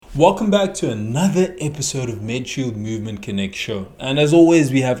Welcome back to another episode of Medshield Movement Connect show. And as always,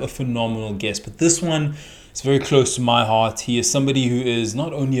 we have a phenomenal guest, but this one is very close to my heart. He is somebody who is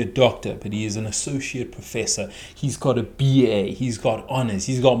not only a doctor, but he is an associate professor. He's got a BA, he's got honors,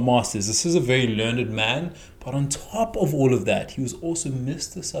 he's got masters. This is a very learned man, but on top of all of that, he was also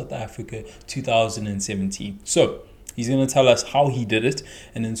Mr. South Africa 2017. So he's going to tell us how he did it,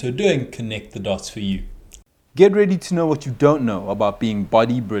 and in so doing, connect the dots for you. Get ready to know what you don't know about being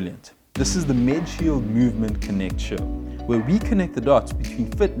body brilliant. This is the Medshield Movement Connect show, where we connect the dots between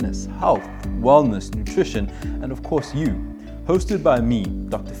fitness, health, wellness, nutrition, and of course you. Hosted by me,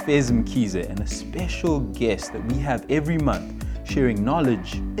 Dr. Fez Mkhize, and a special guest that we have every month, sharing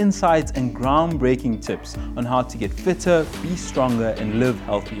knowledge, insights, and groundbreaking tips on how to get fitter, be stronger, and live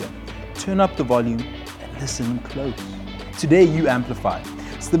healthier. Turn up the volume and listen close. Today you amplify.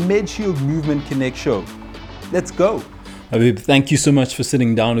 It's the Medshield Movement Connect show. Let's go. Habib, thank you so much for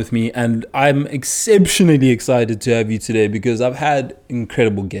sitting down with me, and I'm exceptionally excited to have you today because I've had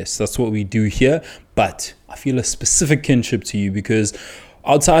incredible guests. That's what we do here, but I feel a specific kinship to you because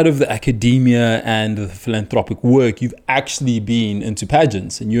outside of the academia and the philanthropic work, you've actually been into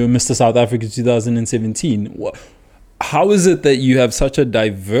pageants, and you're Mr. South Africa 2017. How is it that you have such a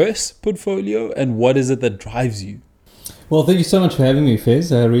diverse portfolio, and what is it that drives you? Well, thank you so much for having me,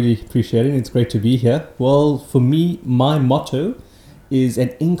 Fez. I really appreciate it. It's great to be here. Well, for me, my motto is an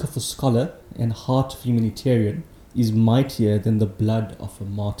ink of a scholar and heart of a humanitarian is mightier than the blood of a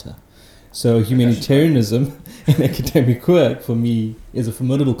martyr. So humanitarianism and academic work, for me, is a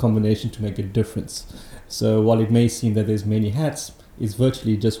formidable combination to make a difference. So while it may seem that there's many hats, it's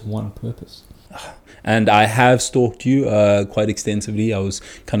virtually just one purpose. And I have stalked you quite extensively. I was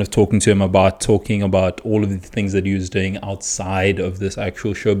kind of talking about all of the things that he was doing outside of this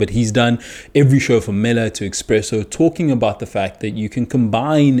actual show. But he's done every show from Mela to Espresso, talking about the fact that you can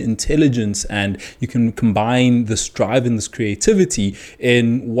combine intelligence and you can combine this drive and this creativity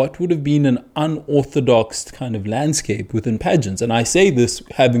in what would have been an unorthodox kind of landscape within pageants. And I say this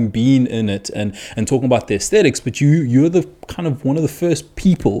having been in it and talking about the aesthetics, but you're the kind of one of the first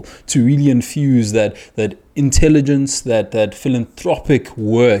people to really infuse that intelligence, that philanthropic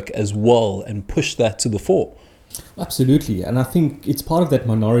work as well, and push that to the fore. Absolutely. And I think it's part of that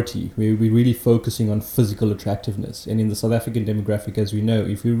minority where we're really focusing on physical attractiveness. And in the South African demographic, as we know,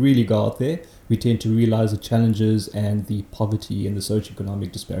 if we really go out there, we tend to realize the challenges and the poverty and the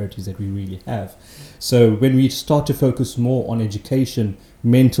socioeconomic disparities that we really have. So when we start to focus more on education,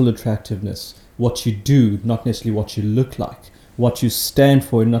 mental attractiveness, what you do, not necessarily what you look like, what you stand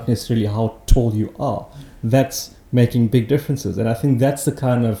for, and not necessarily how tall you are, that's making big differences. And I think that's the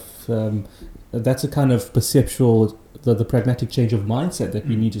kind of perceptual, the pragmatic change of mindset that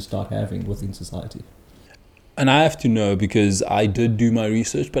we need to start having within society. And I have to know, because I did do my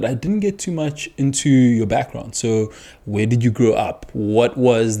research, but I didn't get too much into your background. So where did you grow up? What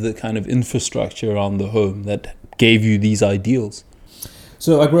was the kind of infrastructure around the home that gave you these ideals?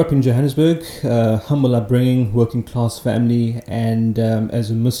 So I grew up in Johannesburg, humble upbringing, working class family, and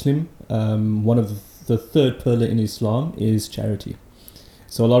as a Muslim, one of the third pillar in Islam is charity.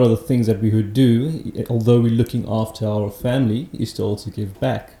 So a lot of the things that we would do, although we're looking after our family, is to also give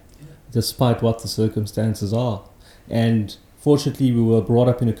back, despite what the circumstances are. And fortunately, we were brought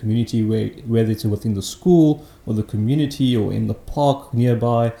up in a community where, whether it's within the school or the community or in the park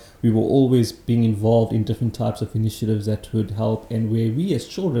nearby, we were always being involved in different types of initiatives that would help, and where we as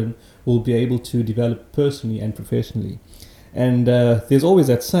children will be able to develop personally and professionally. And there's always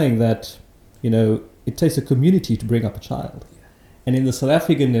that saying that, it takes a community to bring up a child. And in the South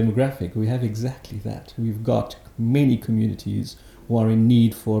African demographic, we have exactly that. We've got many communities who are in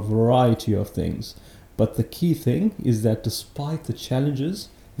need for a variety of things. But the key thing is that despite the challenges,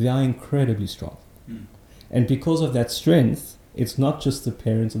 they are incredibly strong. And because of that strength, it's not just the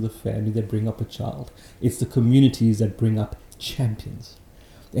parents or the family that bring up a child. It's the communities that bring up champions.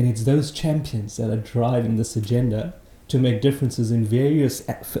 And it's those champions that are driving this agenda to make differences in various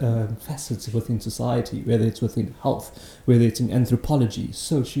facets within society, whether it's within health, whether it's in anthropology,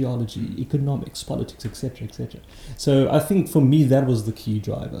 sociology, economics, politics, etc., etc. So I think for me that was the key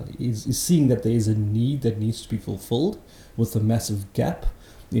driver, is seeing that there is a need that needs to be fulfilled with a massive gap.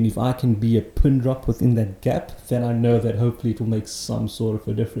 And if I can be a pin drop within that gap, then I know that hopefully it will make some sort of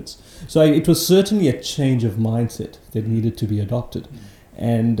a difference. So it was certainly a change of mindset that needed to be adopted.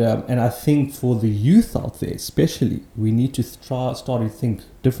 And I think for the youth out there especially, we need to start to think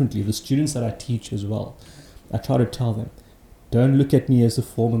differently. The students that I teach as well, I try to tell them, don't look at me as the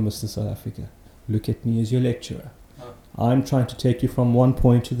former Mr. South Africa. Look at me as your lecturer. I'm trying to take you from one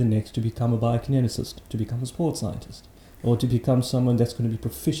point to the next to become a biokineticist, to become a sports scientist, or to become someone that's going to be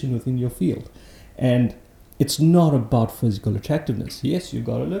proficient within your field. And it's not about physical attractiveness. Yes, you've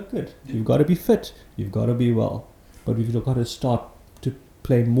got to look good. You've got to be fit. You've got to be well. But we've got to start to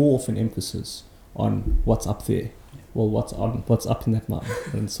play more of an emphasis on what's up there. Well, what's up in that mind.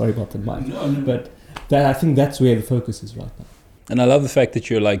 And sorry about that mind. But I think that's where the focus is right now. And I love the fact that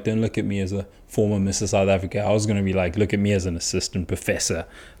you're like, don't look at me as a former Mr. South Africa. I was going to be like, look at me as an assistant professor,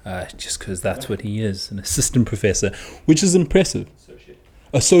 just because that's what he is, an assistant professor, which is impressive.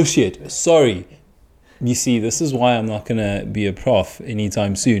 Associate. Sorry. You see, this is why I'm not going to be a prof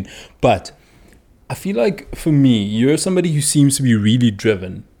anytime soon. But I feel like for me, you're somebody who seems to be really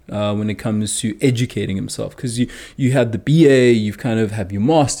driven when it comes to educating himself, because you had the BA, you've kind of have your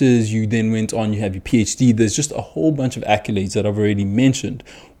masters, you then went on, you have your PhD. There's just a whole bunch of accolades that I've already mentioned.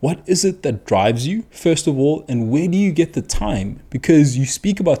 What is it that drives you, first of all, and where do you get the time? Because you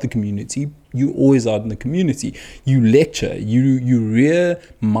speak about the community, you're always out in the community, you lecture, you rear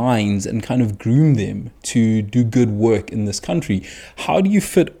minds and kind of groom them to do good work in this country. How do you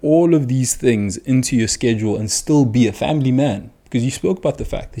fit all of these things into your schedule and still be a family man? Because you spoke about the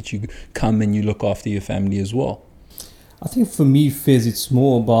fact that you come and you look after your family as well. I think for me, Fez, it's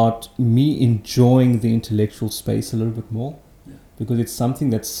more about me enjoying the intellectual space a little bit more, because it's something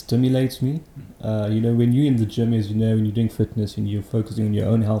that stimulates me. When you're in the gym, as you know, when you're doing fitness and you're focusing on your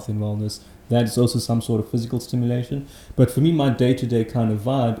own health and wellness, that is also some sort of physical stimulation. But for me, my day-to-day kind of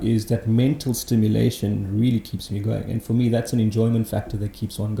vibe is that mental stimulation really keeps me going. And for me, that's an enjoyment factor that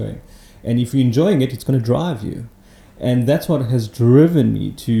keeps on going. And if you're enjoying it, it's going to drive you. And that's what has driven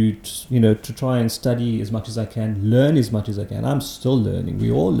me to try and study as much as I can, learn as much as I can. I'm still learning.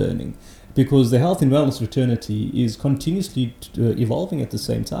 We're all learning, because the health and wellness fraternity is continuously evolving at the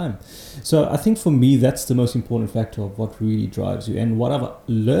same time. So I think for me, that's the most important factor of what really drives you. And what I've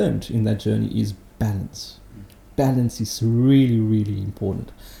learned in that journey is balance. Balance is really, really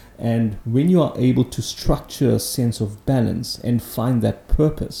important. And when you are able to structure a sense of balance and find that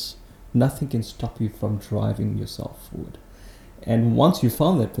purpose, nothing can stop you from driving yourself forward. And once you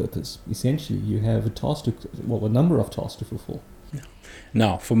found that purpose, essentially you have a number of tasks to fulfill.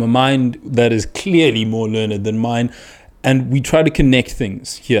 Now, from a mind that is clearly more learned than mine, and we try to connect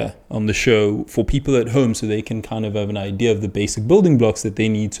things here on the show for people at home so they can kind of have an idea of the basic building blocks that they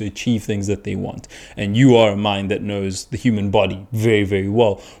need to achieve things that they want. And you are a mind that knows the human body very, very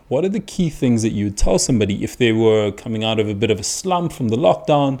well. What are the key things that you would tell somebody if they were coming out of a bit of a slump from the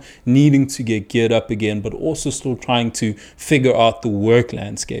lockdown, needing to get geared up again, but also still trying to figure out the work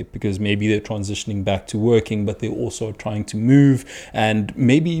landscape, because maybe they're transitioning back to working, but they also are trying to move and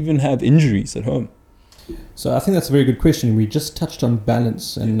maybe even have injuries at home? So I think that's a very good question. We just touched on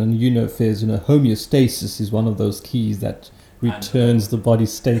balance, and Fez, homeostasis is one of those keys that returns the body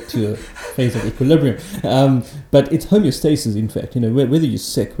state to a phase of equilibrium. But it's homeostasis, in fact. Whether you're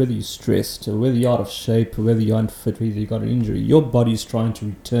sick, whether you're stressed, or whether you're out of shape, or whether you're unfit, whether you got an injury, your body is trying to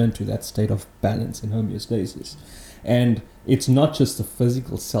return to that state of balance and homeostasis. And it's not just the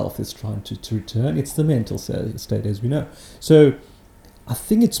physical self that's trying to return, it's the mental state, as we know. So I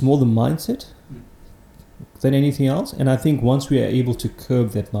think it's more the mindset than anything else. And I think once we are able to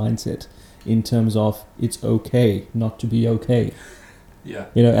curb that mindset in terms of it's okay not to be okay. Yeah.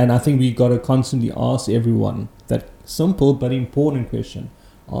 And I think we got to constantly ask everyone that simple but important question: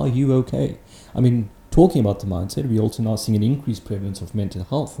 are you okay? I mean, talking about the mindset, we also now seeing an increased prevalence of mental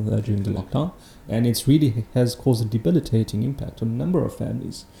health during the lockdown, and it's really has caused a debilitating impact on a number of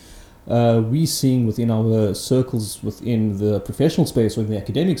families. We seeing within our circles, within the professional space or in the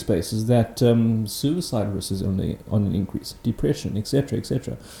academic spaces, that suicide risk is on an increase, depression, etc.,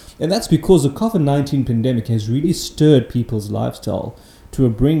 etc. And that's because the COVID-19 pandemic has really stirred people's lifestyle to a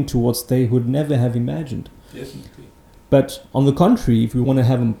brink towards they would never have imagined. Definitely. But on the contrary, if we want to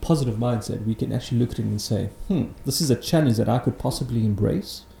have a positive mindset, we can actually look at it and say, this is a challenge that I could possibly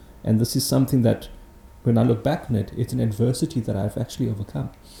embrace. And this is something that, when I look back on it, it's an adversity that I've actually overcome.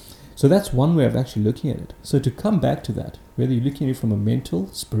 So that's one way of actually looking at it. So to come back to that, whether you're looking at it from a mental,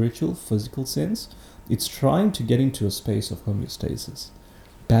 spiritual, physical sense, it's trying to get into a space of homeostasis.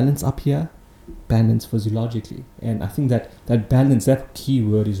 Balance up here, balance physiologically. And I think that balance, that key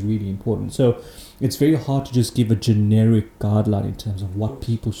word is really important. So it's very hard to just give a generic guideline in terms of what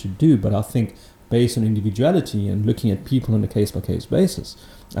people should do. But I think based on individuality and looking at people on a case-by-case basis,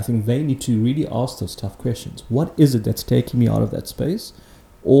 I think they need to really ask those tough questions. What is it that's taking me out of that space?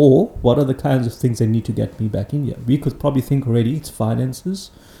 Or what are the kinds of things that need to get me back in here? We could probably think already it's finances,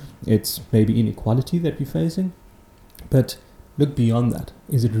 it's maybe inequality that we're facing. But look beyond that.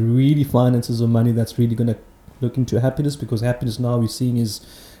 Is it really finances or money that's really going to look into happiness? Because happiness now we're seeing is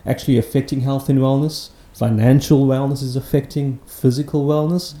actually affecting health and wellness. financial wellness is affecting physical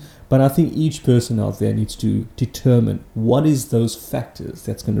wellness. But I think each person out there needs to determine what is those factors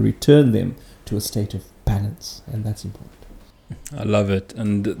that's going to return them to a state of balance, and that's important. I love it.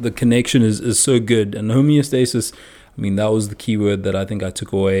 And the connection is so good. And homeostasis, I mean, that was the key word that I think I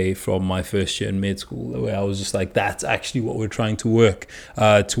took away from my first year in med school, where I was just like, that's actually what we're trying to work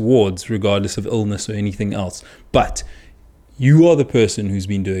towards, regardless of illness or anything else. But you are the person who's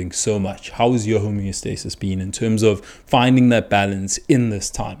been doing so much. How has your homeostasis been in terms of finding that balance in this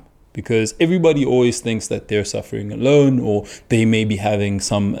time? Because everybody always thinks that they're suffering alone, or they may be having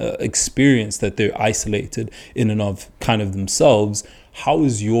some experience that they're isolated in and of kind of themselves. How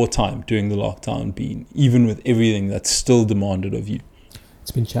has your time during the lockdown been, even with everything that's still demanded of you?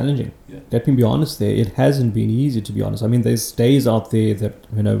 It's been challenging. Yeah. Let me be honest there. It hasn't been easy, to be honest. I mean, there's days out there that,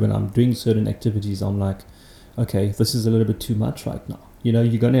 when I'm doing certain activities, I'm like, okay, this is a little bit too much right now. You're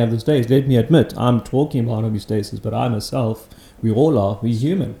going to have those days. Let me admit, I'm talking about homeostasis, but I myself, we all are. We're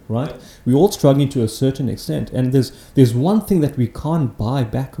human, right? Yeah. We're all struggling to a certain extent. And there's one thing that we can't buy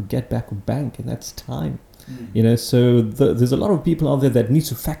back or get back or bank, and that's time. So there's a lot of people out there that need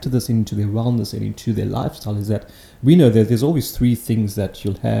to factor this into their wellness and into their lifestyle, is that we know that there's always three things that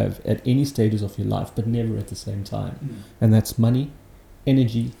you'll have at any stages of your life, but never at the same time. And that's money,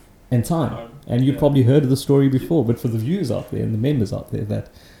 energy, and time. And you've probably heard of the story before, but for the viewers out there and the members out there, that,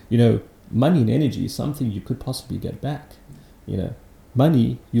 money and energy is something you could possibly get back.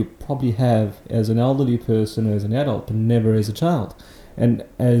 Money you probably have as an elderly person or as an adult, but never as a child. And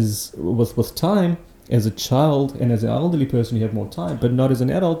as with time, as a child and as an elderly person, you have more time, but not as an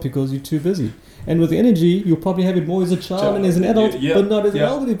adult because you're too busy. And with energy, you'll probably have it more as a child and as an adult, but not as an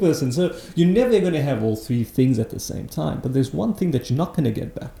elderly person. So you're never going to have all three things at the same time. But there's one thing that you're not going to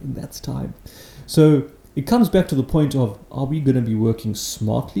get back, and that's time. So it comes back to the point of, are we going to be working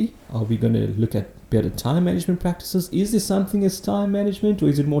smartly? Are we going to look at better time management practices? Is there something as time management, or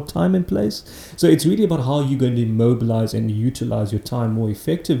is it more time and place? So it's really about how you're going to mobilize and utilize your time more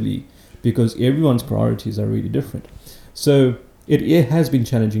effectively, because everyone's priorities are really different. So it has been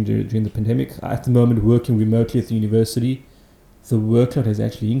challenging during the pandemic. At the moment, working remotely at the university, the workload has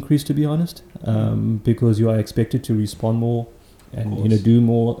actually increased, to be honest, because you are expected to respond more and do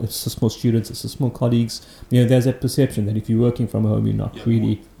more, assist more students, assist more colleagues. There's that perception that if you're working from home, you're not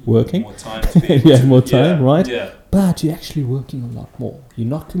really working. More time. You have more time, right? Yeah. But you're actually working a lot more. You're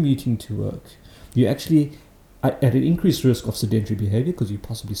not commuting to work. You're actually at an increased risk of sedentary behavior because you're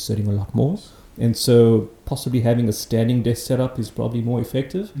possibly sitting a lot more. And so possibly having a standing desk setup is probably more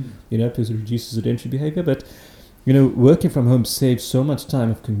effective, because it reduces sedentary behavior. But, working from home saves so much time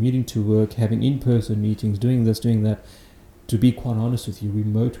of commuting to work, having in-person meetings, doing this, doing that. To be quite honest with you,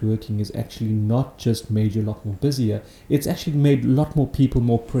 remote working has actually not just made you a lot more busier, it's actually made a lot more people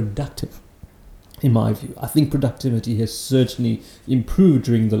more productive, in my view. I think productivity has certainly improved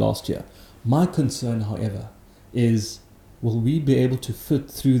during the last year. My concern, however, is, will we be able to fit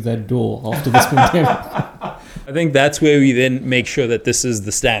through that door after this pandemic? I think that's where we then make sure that this is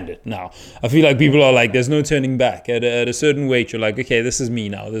the standard now. I feel like people are like, there's no turning back. At a certain weight, you're like, okay, this is me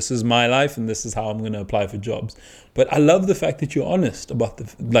now. This is my life, and this is how I'm going to apply for jobs. But I love the fact that you're honest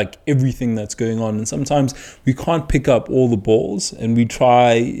about everything that's going on. And sometimes we can't pick up all the balls, and we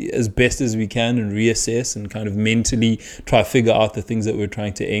try as best as we can and reassess and kind of mentally try to figure out the things that we're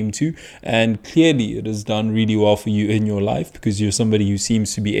trying to aim to. And clearly it has done really well for you in your life, because you're somebody who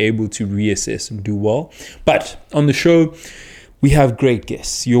seems to be able to reassess and do well. But on the show, we have great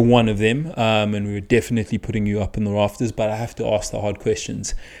guests. You're one of them, and we're definitely putting you up in the rafters, but I have to ask the hard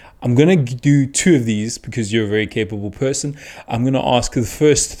questions. I'm going to do two of these because you're a very capable person. I'm going to ask the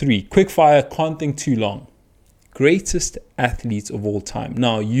first three. Quick fire, can't think too long. Greatest athletes of all time.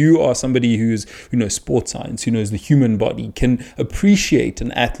 Now, you are somebody who knows sports science, who knows the human body, can appreciate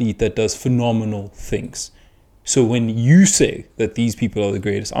an athlete that does phenomenal things. So when you say that these people are the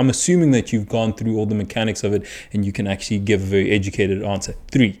greatest, I'm assuming that you've gone through all the mechanics of it and you can actually give a very educated answer.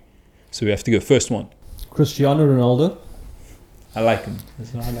 3. So we have to go. First one. Cristiano Ronaldo. I like him.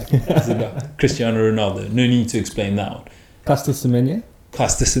 Cristiano Ronaldo. No need to explain that one. Caster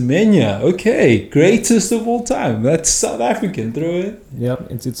Semenya. Okay. Greatest of all time. That's South African. Throw it. Yeah,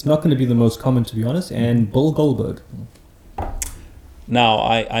 it's not going to be the most common, to be honest. And Bill Goldberg. Now,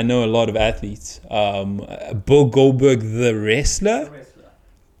 I know a lot of athletes. Bill Goldberg, the wrestler?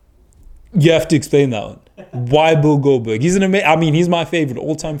 You have to explain that one. Why Bill Goldberg? He's he's my favorite,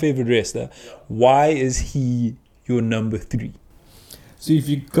 all-time favorite wrestler. Why is he your number 3? So if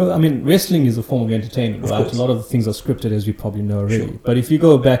you go, wrestling is a form of entertainment, right? A lot of the things are scripted, as we probably know already. Sure. But if you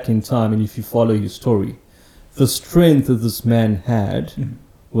go back in time and if you follow his story, the strength that this man had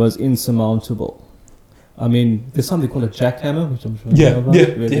was insurmountable. I mean, there's something called a jackhammer, which I'm sure you know about,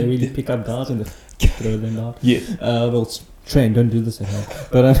 where they really pick up guards and they throw them out. Well, train, don't do this at home.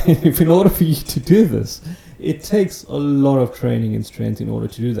 But I mean, if in order for you to do this, it takes a lot of training and strength in order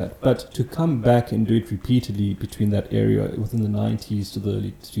to do that. But to come back and do it repeatedly between that area within the 90s to the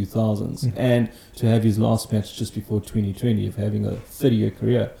early 2000s, and to have his last match just before 2020 of having a 30-year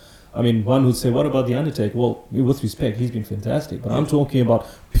career. I mean, one would say, what about The Undertaker? Well, with respect, he's been fantastic. But I'm talking about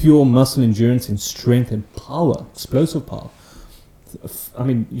pure muscle endurance and strength and power, explosive power. I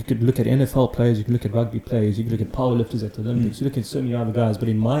mean, you could look at NFL players, you could look at rugby players, you could look at powerlifters at the Olympics, you look at so many other guys. But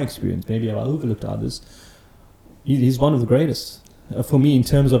in my experience, maybe I've overlooked others, he's one of the greatest. For me, in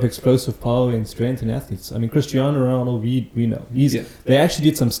terms of explosive power and strength and athletes. I mean, Cristiano Ronaldo, we know. They actually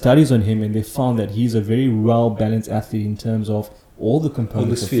did some studies on him, and they found that he's a very well-balanced athlete in terms of all the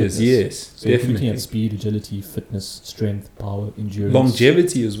components of fitness. Yes, so definitely. Looking at speed, agility, fitness, strength, power, endurance.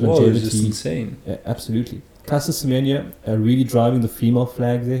 Longevity as well is just insane. Yeah, absolutely. Caster Semenya really driving the female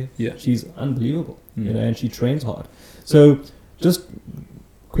flag there. Yeah. She's unbelievable, and she trains hard. So just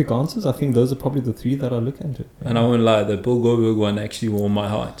quick answers. I think those are probably the three that I look into. And I won't lie, the Bill Goldberg one actually warmed my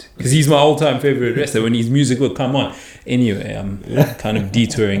heart. Because he's my all-time favorite wrestler when his music will come on. Anyway, I'm kind of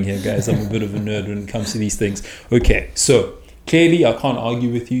detouring here, guys. I'm a bit of a nerd when it comes to these things. Okay, so clearly, I can't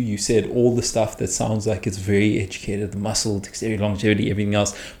argue with you. You said all the stuff that sounds like it's very educated, the muscle, dexterity, longevity, everything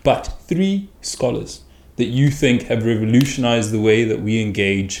else. But 3 scholars that you think have revolutionized the way that we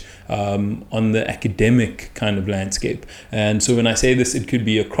engage on the academic kind of landscape. And so when I say this, it could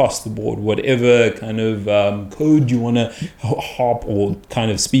be across the board, whatever kind of code you want to harp or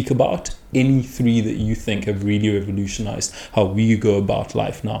kind of speak about, any 3 that you think have really revolutionized how we go about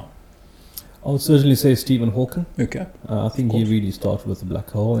life now. I would certainly say Stephen Hawking. Okay. I think he really started with the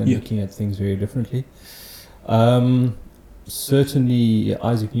black hole and looking at things very differently. Certainly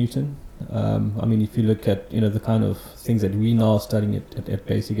Isaac Newton. I mean, if you look at the kind of things that we now are studying at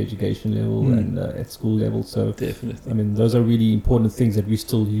basic education level and at school level, so definitely. I mean, those are really important things that we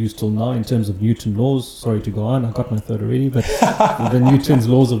still use till now in terms of Newton laws. Sorry to go on, I got my third already, but the Newton's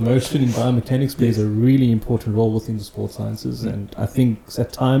laws of motion in biomechanics plays a really important role within the sports sciences, and I think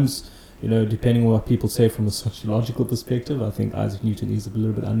at times, depending on what people say from a sociological perspective, I think Isaac Newton is a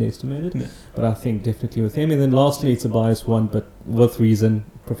little bit underestimated. Yeah. But I think definitely with him. And then lastly, it's a biased one, but with reason,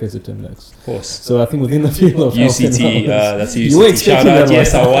 Professor Tim Noakes. Of course. So I think within the field of UCT, that's a UCT shout out.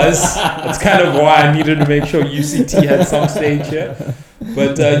 Yes, I was. That's kind of why I needed to make sure UCT had some stage here.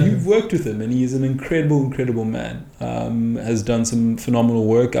 But you've worked with him, and he is an incredible man. Has done some phenomenal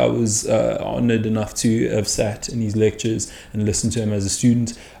work. I was honored enough to have sat in his lectures and listened to him as a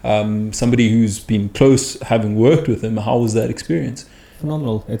student. Somebody who's been close, having worked with him, how was that experience?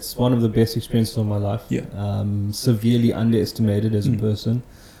 Phenomenal. It's one of the best experiences of my life. Yeah. Severely underestimated as a person.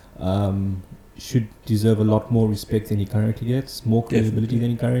 Should deserve a lot more respect than he currently gets, more credibility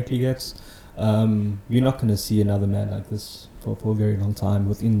than he currently gets. You're not going to see another man like this for a very long time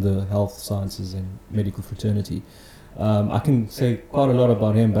within the health sciences and medical fraternity. I can say quite a lot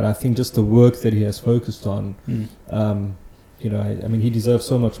about him, but I think just the work that he has focused on, I mean, he deserves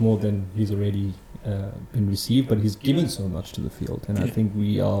so much more than he's already been received, but he's giving so much to the field, and I think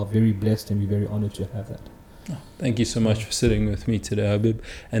we are very blessed and we're very honored to have that. Thank you so much for sitting with me today, Habib.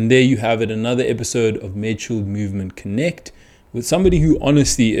 And there you have it, another episode of Medshield Movement Connect with somebody who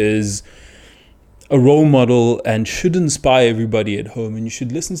honestly is a role model and should inspire everybody at home. And you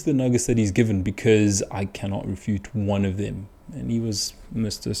should listen to the nuggets that he's given, because I cannot refute one of them. And he was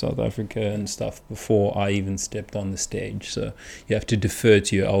Mr. South Africa and stuff before I even stepped on the stage. So you have to defer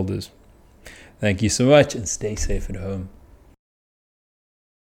to your elders. Thank you so much, and stay safe at home.